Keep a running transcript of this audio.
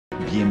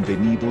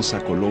Bienvenidos a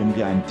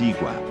Colombia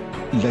Antigua.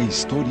 La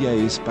historia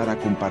es para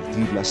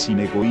compartirla sin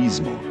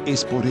egoísmo.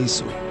 Es por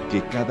eso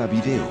que cada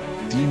video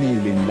tiene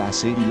el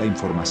enlace y la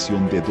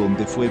información de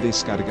dónde fue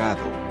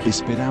descargado.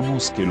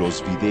 Esperamos que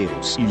los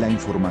videos y la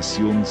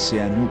información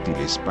sean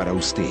útiles para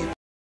usted.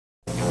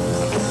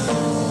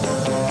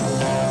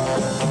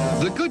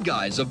 The good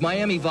guys of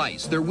Miami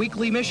Vice, their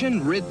weekly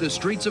mission, rid the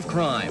streets of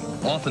crime.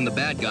 Often the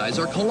bad guys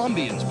are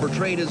Colombians,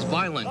 portrayed as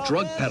violent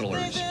drug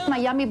peddlers.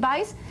 Miami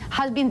Vice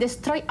has been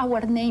destroyed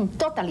our name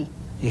totally.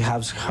 It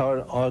has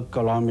hurt all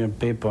Colombian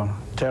people.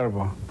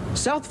 Terrible.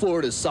 South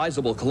Florida's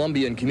sizable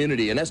Colombian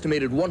community, an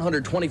estimated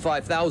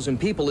 125,000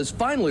 people, is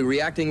finally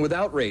reacting with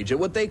outrage at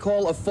what they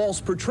call a false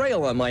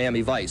portrayal on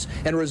Miami Vice,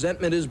 and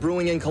resentment is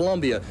brewing in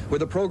Colombia, where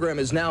the program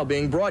is now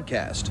being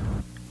broadcast.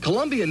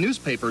 Colombian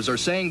newspapers are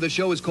saying the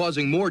show is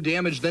causing more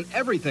damage than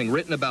everything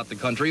written about the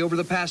country over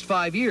the past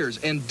 5 years,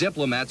 and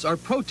diplomats are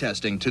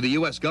protesting to the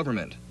U.S.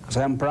 government.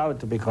 So I'm proud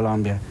to be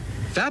Colombian.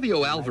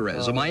 Fabio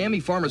Alvarez, a Miami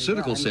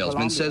pharmaceutical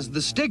salesman, says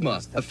the stigma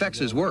affects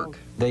his work.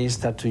 They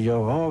start to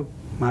joke, oh,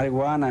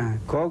 marijuana,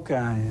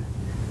 coca,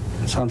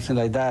 something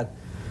like that.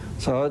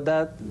 So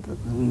that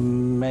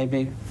made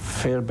me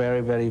feel very,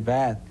 very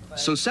bad.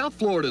 So South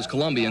Florida's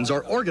Colombians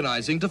are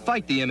organizing to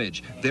fight the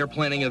image. They're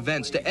planning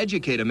events to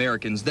educate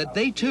Americans that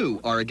they,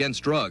 too, are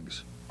against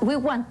drugs. We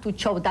want to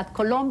show that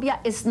Colombia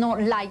is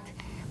not like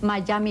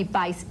Miami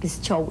Vice is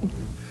showing.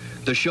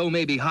 The show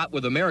may be hot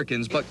with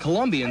Americans, but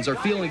Colombians are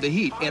feeling the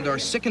heat and are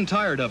sick and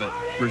tired of it,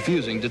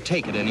 refusing to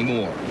take it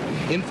anymore.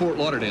 In Fort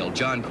Lauderdale,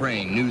 Jon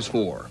Crane, News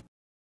 4.